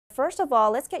First of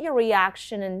all, let's get your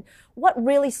reaction and what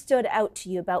really stood out to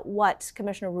you about what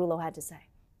Commissioner Rouleau had to say.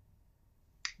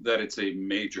 That it's a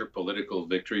major political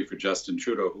victory for Justin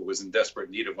Trudeau, who was in desperate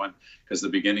need of one because the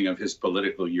beginning of his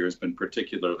political year has been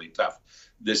particularly tough.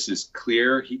 This is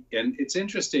clear. And it's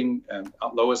interesting,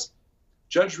 Lois,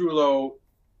 Judge Rouleau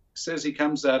says he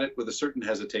comes at it with a certain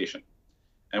hesitation.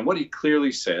 And what he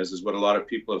clearly says is what a lot of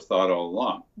people have thought all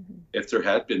along. If there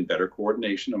had been better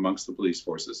coordination amongst the police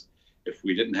forces, if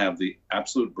we didn't have the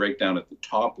absolute breakdown at the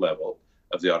top level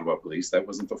of the Ottawa Police, that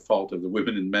wasn't the fault of the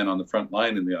women and men on the front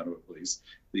line in the Ottawa Police.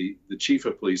 The chief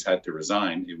of police had to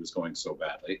resign. It was going so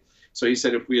badly. So he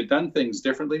said, if we had done things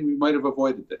differently, we might have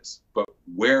avoided this. But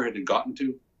where it had gotten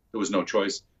to, there was no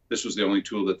choice. This was the only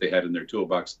tool that they had in their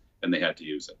toolbox, and they had to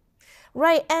use it.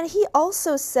 Right, and he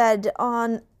also said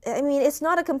it's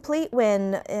not a complete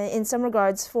win in some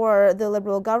regards for the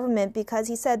Liberal government, because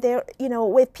he said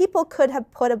if people could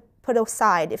have put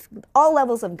aside, if all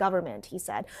levels of government, he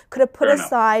said, could have put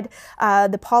aside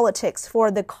the politics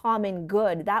for the common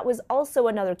good. That was also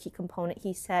another key component,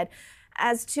 he said,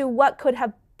 as to what could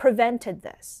have prevented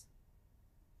this.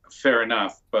 Fair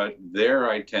enough, but there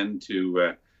I tend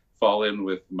to fall in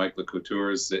with Mike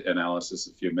LeCouture's analysis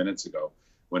a few minutes ago,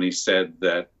 when he said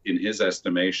that, in his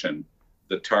estimation,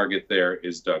 the target there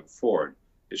is Doug Ford.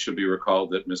 It should be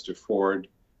recalled that Mr. Ford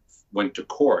went to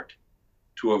court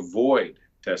to avoid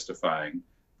testifying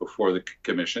before the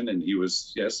commission, and he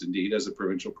was, yes, indeed, as a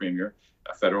provincial premier,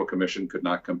 a federal commission could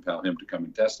not compel him to come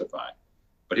and testify.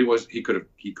 But he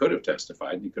could have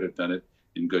testified, and he could have done it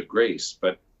in good grace,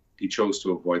 but he chose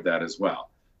to avoid that as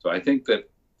well. So I think that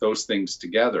those things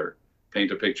together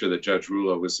paint a picture that Judge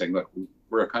Rouleau was saying, look,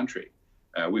 we're a country.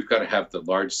 We've got to have the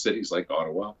large cities like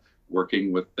Ottawa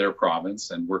working with their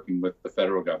province and working with the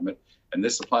federal government. And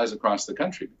this applies across the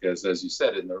country because, as you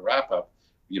said in the wrap-up,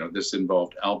 this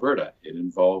involved Alberta, it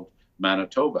involved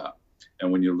Manitoba. And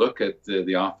when you look at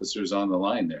the officers on the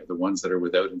line there, the ones that are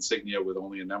without insignia with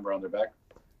only a number on their back,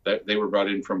 they were brought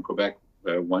in from Quebec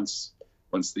once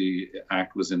the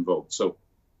act was invoked. So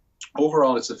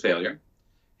overall, it's a failure.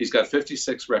 He's got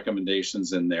 56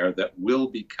 recommendations in there that will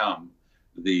become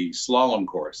the slalom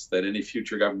course that any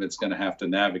future government's going to have to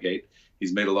navigate.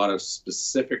 He's made a lot of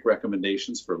specific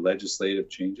recommendations for legislative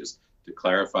changes to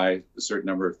clarify a certain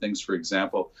number of things. For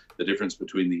example, the difference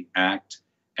between the Act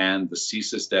and the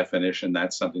CSIS definition,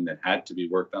 that's something that had to be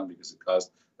worked on because it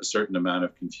caused a certain amount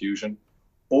of confusion.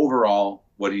 Overall,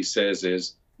 what he says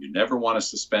is, you never want to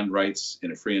suspend rights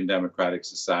in a free and democratic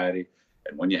society.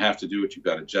 And when you have to do it, you've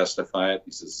got to justify it.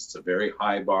 He says it's a very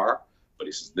high bar. But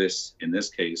he says in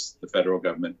this case, the federal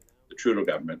government, the Trudeau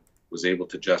government, was able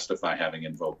to justify having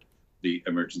invoked the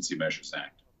Emergency Measures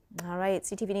Act. All right,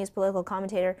 CTV News political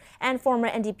commentator and former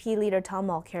NDP leader Tom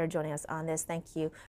Mulcair joining us on this. Thank you